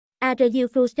Are you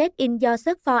frustrated in your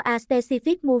search for a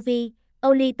specific movie?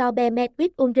 Only to be met with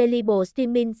unreliable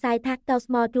streaming site that cause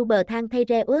more trouble than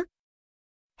they work.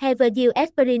 Have you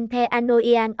experienced the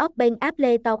annoyance of being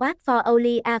able to wait for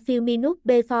only a few minutes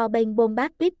before being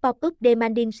bombarded with pop-up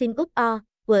demanding sign up or,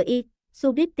 were it,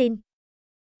 subscription?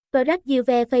 Perhaps you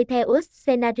have faced the worst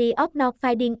scenario of not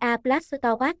finding a place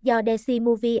to watch your DC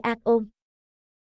movie at home.